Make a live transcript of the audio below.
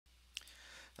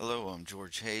Hello, I'm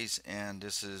George Hayes, and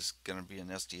this is going to be an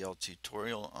SDL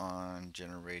tutorial on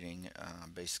generating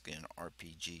basically an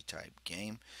RPG type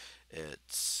game.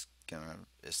 It's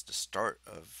the start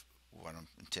of what I'm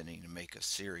intending to make a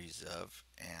series of,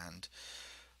 and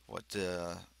what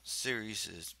the series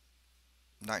is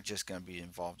not just going to be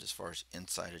involved as far as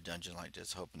inside a dungeon like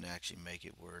this, hoping to actually make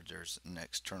it where there's an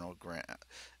external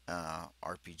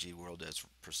RPG world that's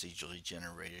procedurally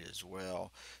generated as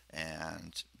well,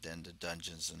 and then the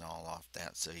dungeons and all off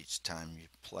that. So each time you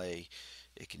play,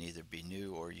 it can either be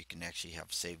new or you can actually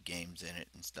have save games in it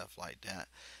and stuff like that.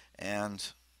 And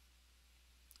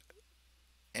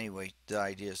anyway, the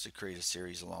idea is to create a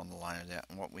series along the line of that.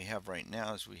 And what we have right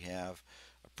now is we have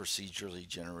a procedurally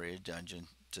generated dungeon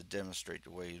to demonstrate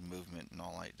the way movement and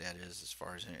all like that is.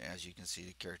 As you can see,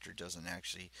 the character doesn't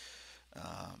actually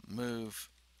move.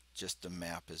 Just the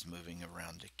map is moving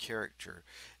around the character,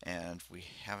 and we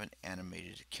haven't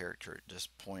animated a character at this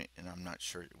point, and I'm not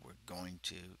sure that we're going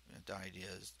to. The idea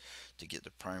is to get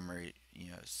the primary,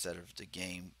 set of the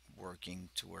game working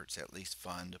to where it's at least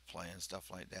fun to play and stuff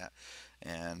like that,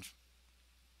 and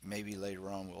maybe later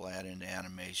on we'll add in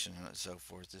animation and so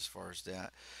forth. As far as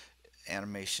that,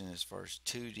 animation as far as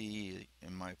 2D,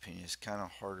 in my opinion, is kind of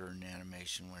harder than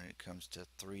animation when it comes to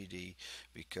 3D,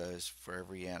 because for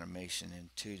every animation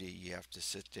in 2D you have to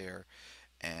sit there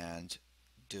and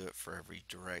do it for every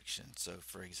direction. So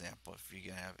for example, if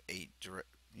you're going to have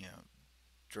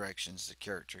directions the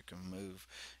character can move,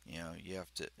 you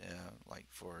have to like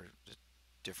for the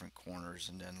different corners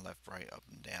and then left, right, up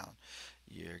and down,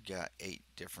 you got 8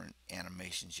 different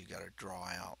animations you got to draw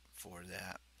out for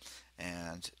that.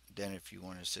 And then if you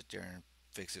want to sit there and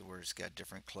fix it where it's got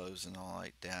different clothes and all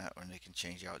like that, or they can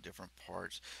change out different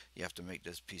parts, you have to make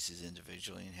those pieces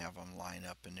individually and have them line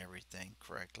up and everything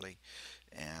correctly.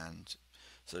 And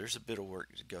so there's a bit of work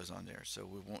that goes on there. So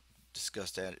we won't discuss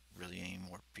that really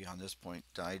anymore beyond this point.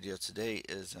 The idea today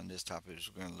is on this topic is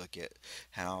we're going to look at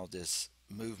how this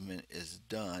movement is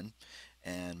done,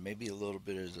 and maybe a little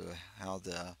bit of how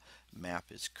the map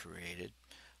is created.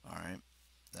 All right.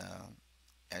 Um,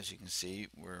 as you can see,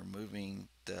 we're moving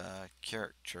the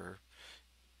character,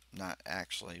 not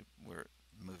actually, we're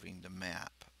moving the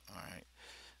map. Alright,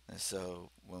 and so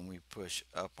when we push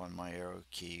up on my arrow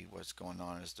key, what's going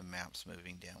on is the map's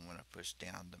moving down. When I push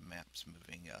down, the map's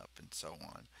moving up, and so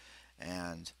on.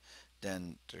 And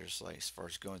then there's, like, as far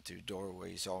as going through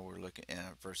doorways, all we're looking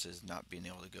at versus not being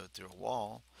able to go through a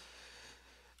wall,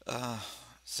 uh,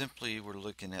 simply we're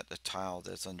looking at the tile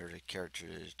that's under the character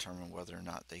to determine whether or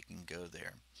not they can go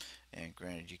there. And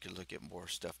granted, you could look at more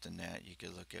stuff than that. You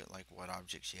could look at like what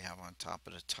objects you have on top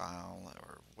of the tile,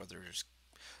 or whether there's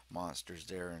monsters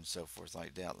there and so forth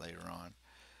like that later on.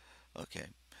 Okay,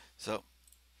 so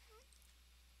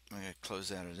I'm going to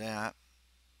close out of that,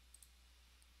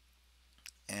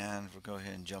 and we'll go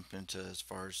ahead and jump into as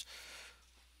far as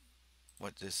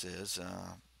what this is.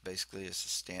 Basically, it's a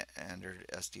standard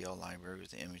SDL library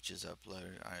with images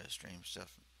uploaded, IO stream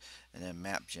stuff, and then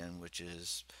MapGen, which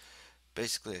is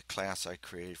basically a class I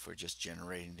created for just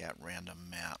generating that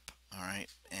random map. Alright,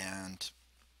 and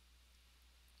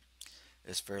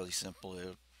it's fairly simple.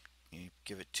 You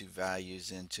give it 2 values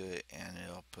into it, and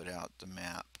it'll put out the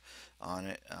map on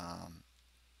it.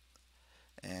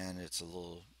 And it's a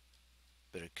little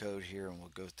bit of code here, and we'll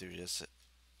go through this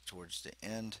towards the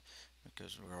end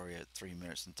because we're already at 3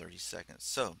 minutes and 30 seconds.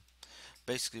 So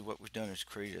basically what we've done is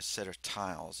create a set of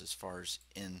tiles as far as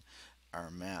in our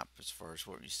map. As far as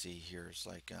what you see here is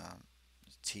like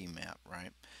T map, right?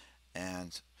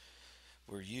 And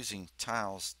we're using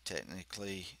tiles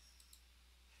technically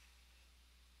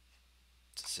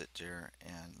to sit there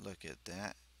and look at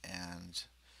that. And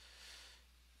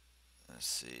let's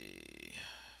see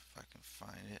if I can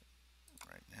find it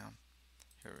right now.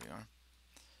 Here we are.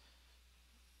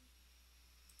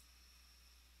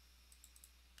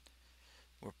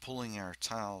 We're pulling our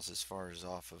tiles as far as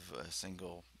off of a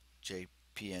single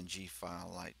JPNG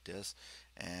file like this,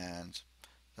 and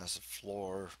that's a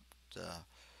floor, the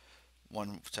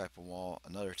one type of wall,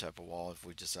 another type of wall if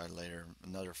we decide later,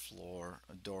 another floor,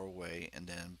 a doorway, and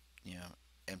then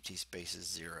empty space is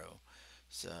 0.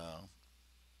 So,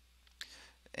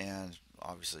 and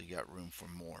obviously you got room for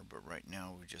more, but right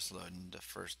now we're just loading the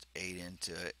first 8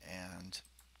 into it, and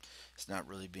it's not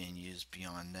really being used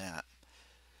beyond that.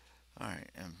 Alright,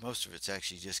 and most of it's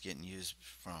actually just getting used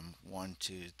from 1,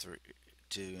 2, 3,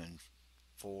 2, and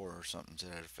 4 or something to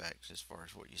that effect as far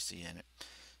as what you see in it.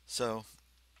 So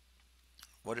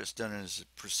what it's done is it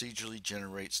procedurally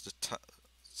generates the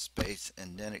space,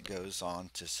 and then it goes on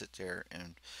to sit there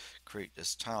and create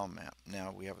this tile map.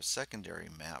 Now we have a secondary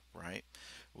map, right,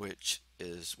 which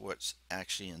is what's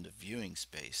actually in the viewing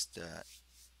space,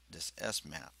 this S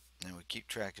map. And we keep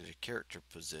track of the character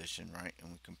position, right?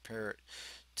 And we compare it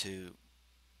to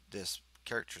this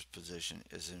character's position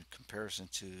is in comparison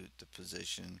to the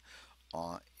position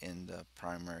in the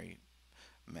primary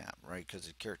map, right? Because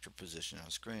the character position on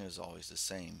screen is always the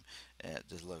same at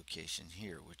the location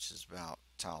here, which is about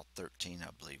tile 13, I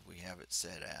believe we have it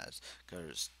set as, because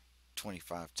there's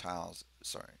 25 tiles,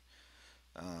 sorry,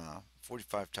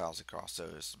 45 tiles across, so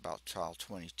it's about tile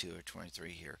 22 or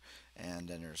 23 here, and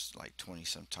then there's like 20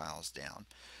 some tiles down,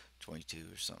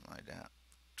 22 or something like that,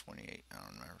 28, I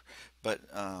don't remember, but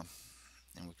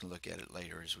and we can look at it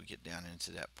later as we get down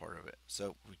into that part of it.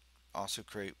 So we also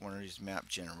create one of these map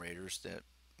generators that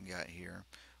we got here,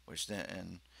 which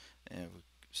then and we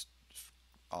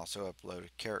also upload a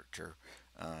character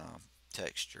uh,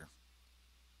 texture.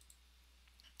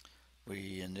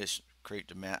 We create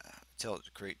the map, tell it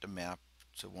to create the map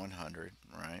to 100,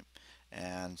 right?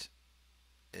 And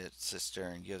it sits there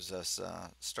and gives us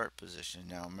start position.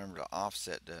 Now remember to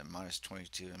offset the minus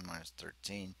 22 and minus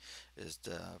 13 is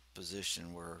the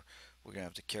position where we're going to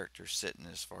have the character sitting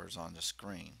as far as on the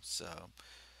screen. So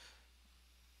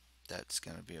that's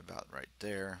going to be about right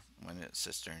there when it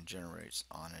sits there and generates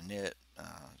on a knit.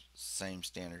 Same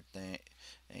standard thing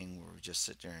where we just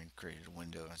sit there and create a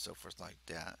window and so forth like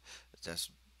that. That's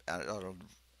out of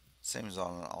same as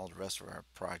on all the rest of our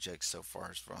projects so far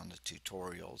as for on the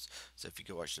tutorials. So if you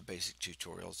go watch the basic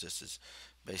tutorials, this is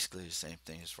basically the same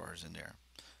thing as far as in there.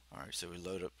 Alright, so we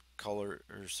load up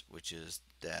colors, which is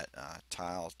that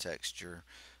tile texture.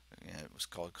 And it was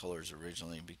called colors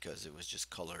originally because it was just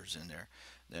colors in there.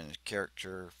 Then a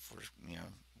character for,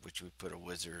 which we put a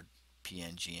wizard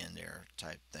PNG in there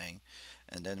type thing.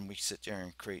 And then we sit there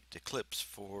and create the clips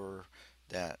for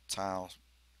that tile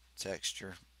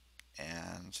texture,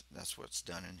 and that's what's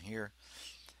done in here.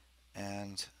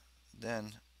 And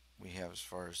then we have as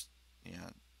far as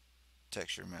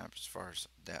texture map as far as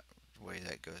that way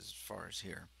that goes as far as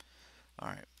here. All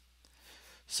right,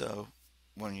 so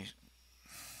when you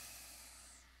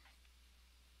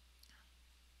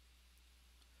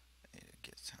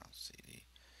get tile CD,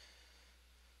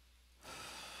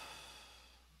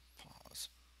 pause.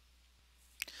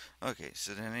 Okay,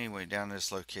 so then anyway, down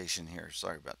this location here,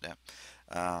 sorry about that.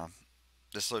 uh,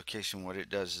 this location, what it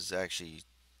does is actually,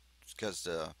 because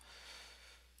the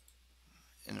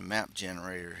in the map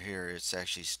generator here, it's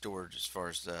actually stored as far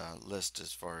as the list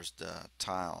as far as the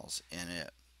tiles in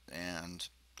it, and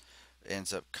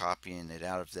ends up copying it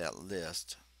out of that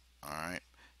list, all right,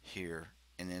 here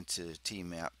and into the T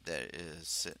map that is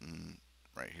sitting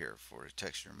right here for the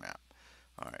texture map.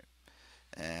 All right,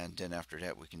 and then after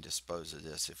that we can dispose of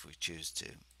this if we choose to,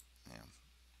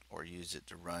 or use it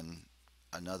to run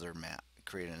another map,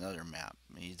 create another map,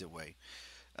 either way.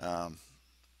 um,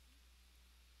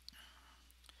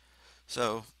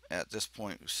 so at this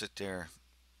point we sit there.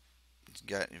 It's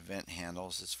got event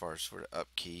handles as far as for the up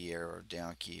key arrow,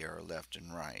 down key arrow, left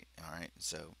and right. All right,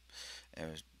 so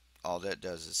all that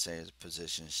does is say the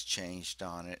position is changed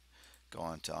on it. Go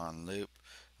on to on loop.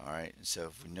 All right, and so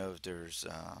if we know if there's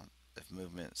if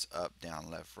movement's up, down,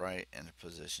 left, right, and the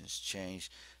position's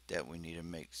changed, that we need to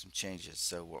make some changes.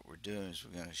 So what we're doing is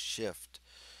we're going to shift,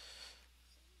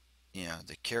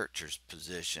 the character's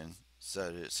position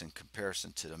so that it's in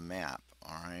comparison to the map.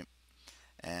 All right.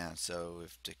 And so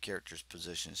if the character's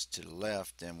position is to the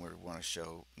left, then we want to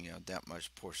show, that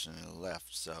much portion to the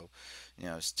left. So,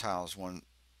 it's tiles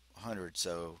 100,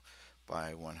 so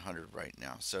by 100 right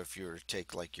now. So if you were to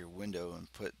take like your window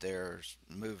and put theirs,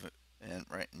 move it, and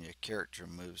right, and your character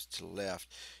moves to the left,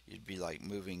 you'd be like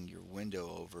moving your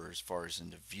window over as far as in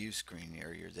the view screen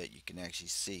area that you can actually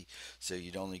see. So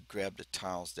you'd only grab the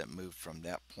tiles that move from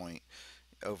that point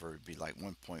over. It'd be like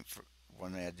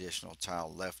one additional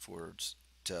tile leftwards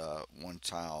to one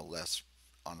tile less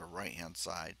on the right hand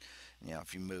side.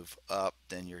 If you move up,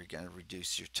 then you're going to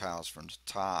reduce your tiles from the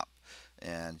top,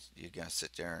 and you're going to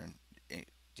sit there and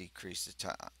decrease the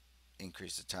tile,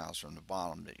 increase the tiles from the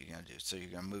bottom that you're going to do. So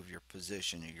you're going to move your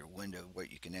position of your window,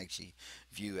 what you can actually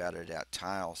view out of that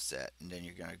tile set, and then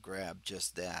you're going to grab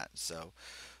just that. So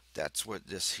that's what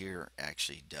this here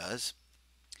actually does.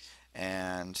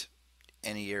 And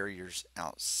any areas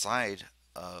outside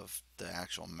of the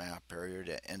actual map area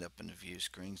that end up in the view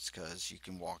screens, because you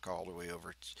can walk all the way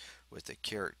over with the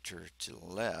character to the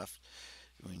left,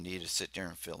 we need to sit there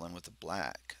and fill in with the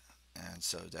black, and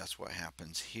so that's what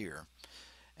happens here.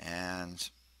 And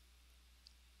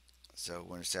so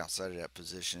when it's outside of that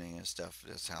positioning and stuff,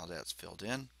 that's how that's filled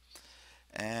in.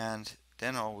 And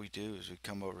then all we do is we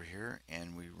come over here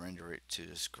and we render it to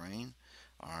the screen.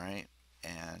 All right,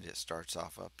 and it starts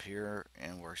off up here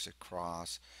and works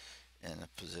across in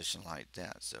a position like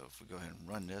that. So if we go ahead and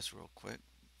run this real quick,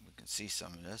 we can see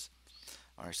some of this.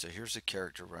 Alright, so here's the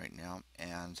character right now,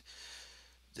 and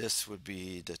this would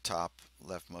be the top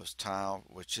leftmost tile,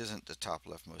 which isn't the top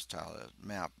leftmost tile of the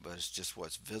map, but it's just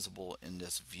what's visible in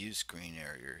this view screen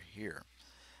area here.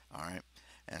 Alright,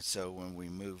 and so when we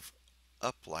move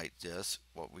up like this,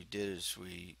 what we did is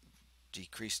we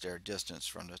decreased our distance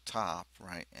from the top,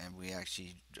 right, and we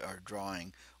actually are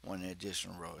drawing one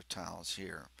additional row of tiles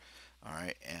here.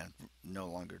 Alright, and no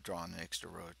longer drawing an extra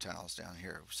row of tiles down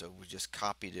here. So we just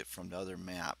copied it from the other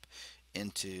map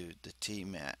into the T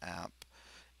map,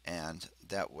 and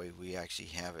that way we actually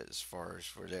have it as far as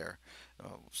for there.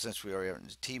 Since we already have it in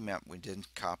the T map, we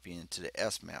didn't copy into the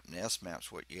S map, and the S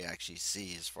map's what you actually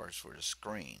see as far as for the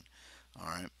screen.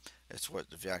 Alright, it's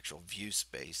what the actual view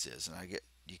space is, and I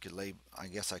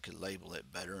guess I could label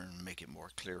it better and make it more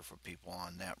clear for people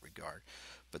on that regard,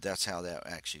 but that's how that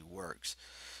actually works.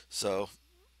 So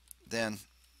then,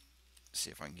 see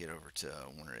if I can get over to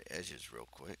one of the edges real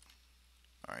quick.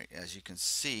 Alright, as you can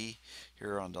see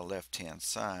here on the left hand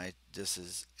side, this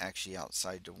is actually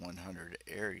outside the 100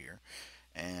 area,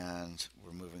 and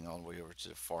we're moving all the way over to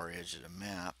the far edge of the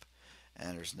map,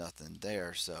 and there's nothing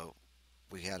there. So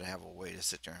we had to have a way to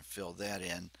sit there and fill that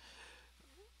in,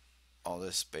 all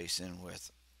this space in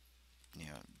with, you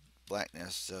know,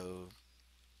 blackness. So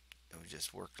it would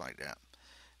just work like that,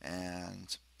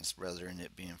 and it's rather than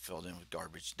it being filled in with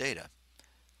garbage data.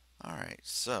 Alright,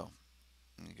 so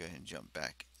let me go ahead and jump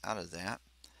back out of that.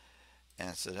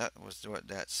 And so that was what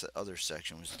that other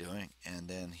section was doing. And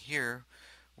then here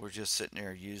we're just sitting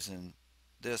there using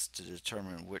this to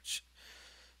determine which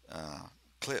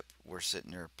clip we're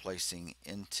sitting there placing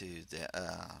into the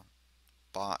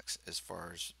box, as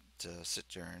far as to sit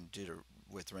there and do the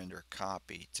with render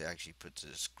copy to actually put to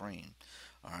the screen.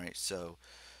 Alright, so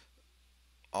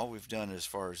all we've done as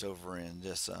far as over in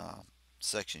this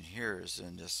section here is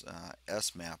in this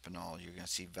S map and all, you're going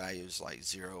to see values like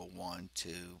 0, 1, 2,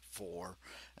 4,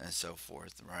 and so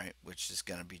forth, right? Which is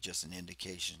going to be just an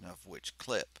indication of which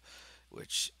clip,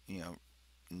 which, you know,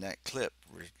 in that clip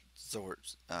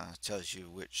resorts, tells you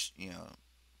which, you know,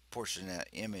 portion of that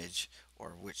image or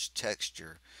which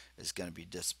texture is going to be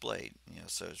displayed. You know,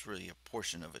 so it's really a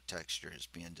portion of a texture is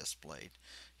being displayed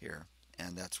here,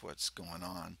 and that's what's going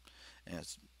on. And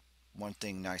it's one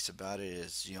thing nice about it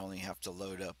is you only have to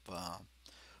load up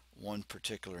one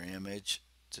particular image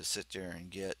to sit there and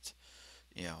get,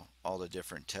 you know, all the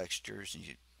different textures. And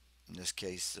you, in this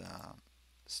case,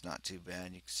 it's not too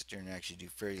bad. You can sit there and actually do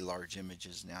very large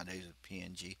images nowadays with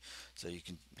PNG, so you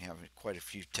can have quite a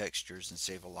few textures and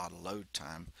save a lot of load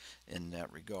time in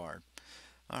that regard.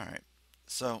 All right,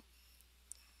 so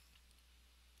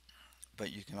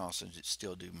but you can also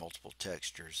still do multiple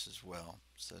textures as well.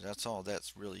 So that's all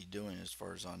that's really doing as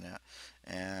far as on that.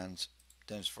 And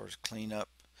then as far as cleanup,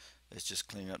 it's just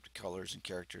cleaning up the colors and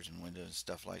characters and windows and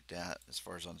stuff like that as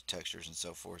far as on the textures and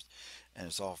so forth. And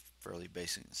it's all fairly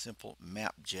basic and simple.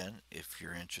 Map gen, if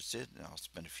you're interested, and I'll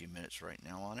spend a few minutes right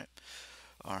now on it.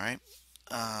 All right.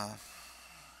 Uh,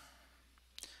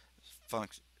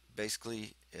 function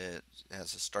Basically, it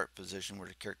has a start position where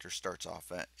the character starts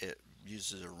off at. It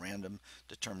uses a random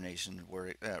determination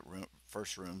where that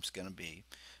first room's going to be,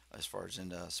 as far as in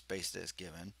the space that's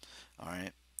given. All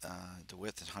right, the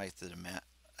width and height of the map,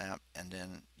 and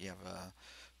then you have a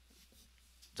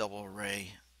double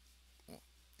array,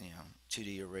 you know,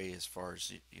 2D array as far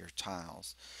as your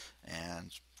tiles, and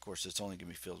of course it's only going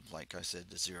to be filled, like I said,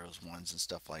 the zeros, ones, and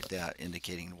stuff like that,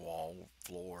 indicating wall,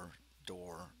 floor,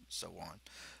 door, so on.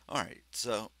 All right,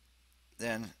 so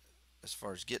then as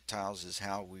far as get tiles is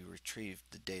how we retrieve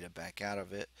the data back out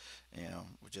of it. You know,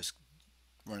 we just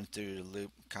run through the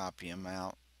loop, copy them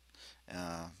out,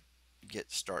 uh,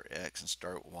 get start X and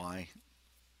start Y,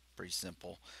 pretty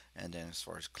simple. And then as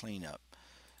far as cleanup,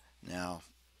 now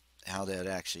how that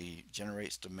actually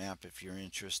generates the map, if you're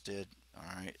interested. All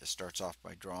right, it starts off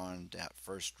by drawing that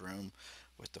first room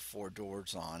with the 4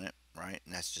 doors on it, right?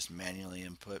 And that's just manually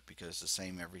input because it's the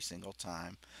same every single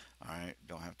time. All right,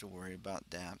 don't have to worry about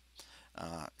that.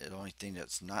 The only thing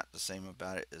that's not the same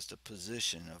about it is the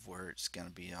position of where it's going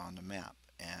to be on the map,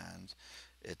 and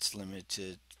it's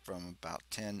limited from about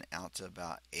 10 out to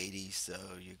about 80. So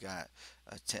you got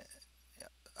a 10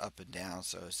 up and down,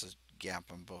 so it's a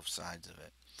gap on both sides of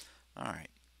it. All right,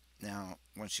 now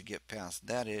once you get past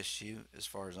that issue as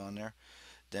far as on there,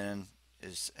 then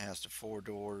it has the 4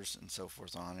 doors and so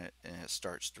forth on it, and it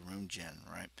starts the room gen,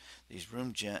 right? These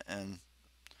room gen and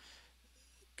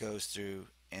goes through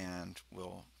and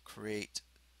will create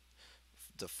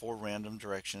the four random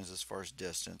directions as far as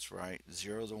distance, right?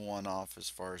 0 to 1 off as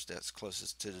far as that's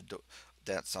closest to the door.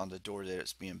 That's on the door that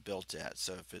it's being built at.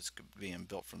 So if it's being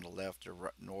built from the left or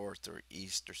north or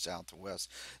east or south or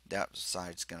west, that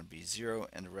side's going to be 0,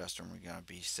 and the rest of them are going to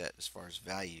be set as far as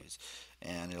values.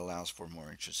 And it allows for more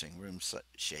interesting room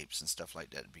shapes and stuff like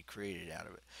that to be created out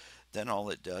of it. Then all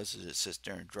it does is it sits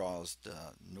there and draws the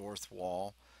north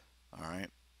wall, all right,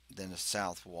 then the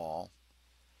south wall,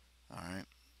 all right.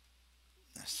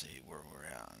 Let's see where we're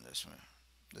at on this one.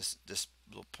 This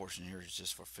little portion here is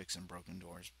just for fixing broken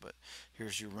doors, but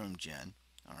here's your room gen,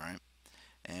 all right,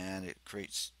 and it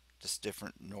creates this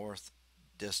different north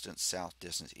distance, south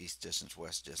distance, east distance,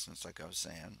 west distance, like I was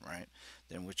saying, right?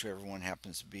 Then whichever one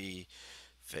happens to be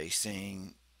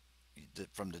facing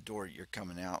from the door you're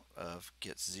coming out of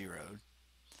gets zeroed,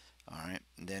 all right.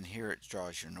 And then here it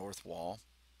draws your north wall,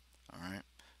 all right,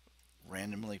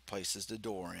 randomly places the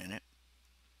door in it,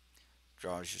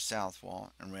 draws your south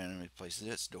wall and randomly places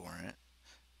its door in it,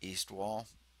 east wall,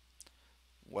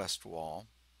 west wall,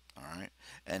 all right,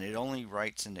 and it only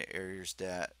writes in the areas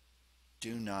that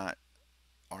do not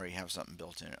already have something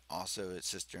built in it. Also, it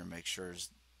sits there and makes sure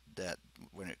that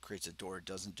when it creates a door, it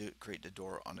doesn't create the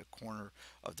door on the corner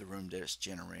of the room that it's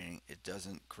generating. It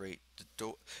doesn't create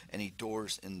any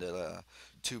doors in the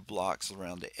two blocks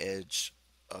around the edge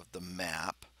of the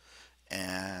map,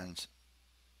 and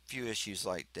few issues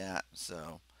like that.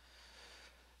 So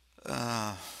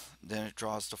uh, then it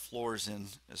draws the floors in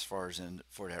as far as in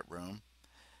for that room,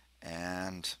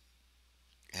 and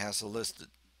has a list.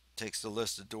 Takes the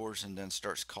list of doors and then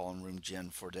starts calling room gen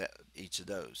for that each of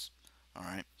those. All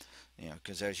right,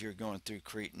 because as you're going through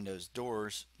creating those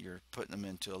doors, you're putting them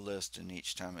into a list, and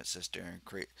each time it sits there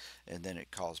and and then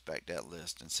it calls back that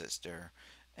list and sits there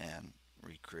and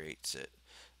recreates it.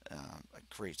 It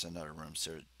creates another room,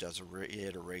 so it does a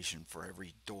reiteration for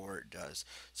every door it does.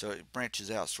 So it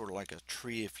branches out sort of like a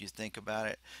tree if you think about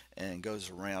it, and goes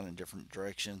around in different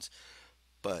directions.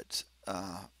 But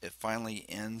it finally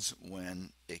ends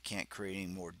when it can't create any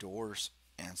more doors,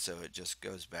 and so it just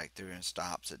goes back through and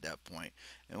stops at that point,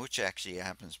 and which actually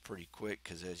happens pretty quick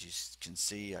because as you can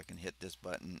see, I can hit this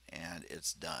button and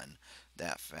it's done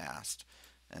that fast,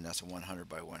 and that's a 100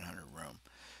 by 100 room.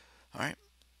 All right,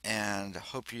 and I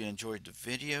hope you enjoyed the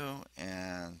video,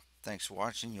 and thanks for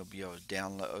watching. You'll be able to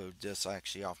download this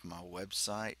actually off my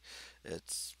website.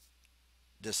 It's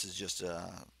This is just a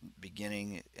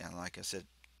beginning, and like I said,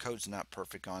 code's not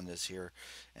perfect on this here,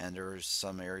 and there's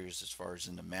some areas as far as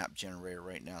in the map generator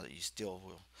right now that you still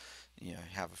will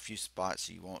have a few spots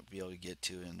you won't be able to get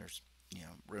to, and there's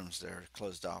rooms that are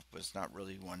closed off, but it's not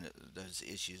really one of those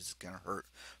issues that's going to hurt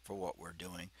for what we're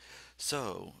doing.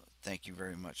 So thank you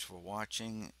very much for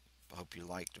watching. I hope you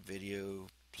liked the video.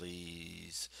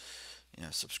 Please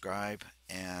subscribe,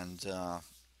 and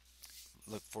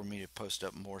look for me to post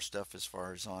up more stuff as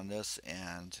far as on this,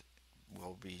 and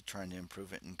we'll be trying to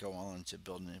improve it and go on to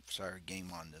building an entire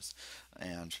game on this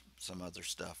and some other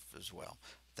stuff as well.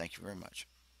 Thank you very much.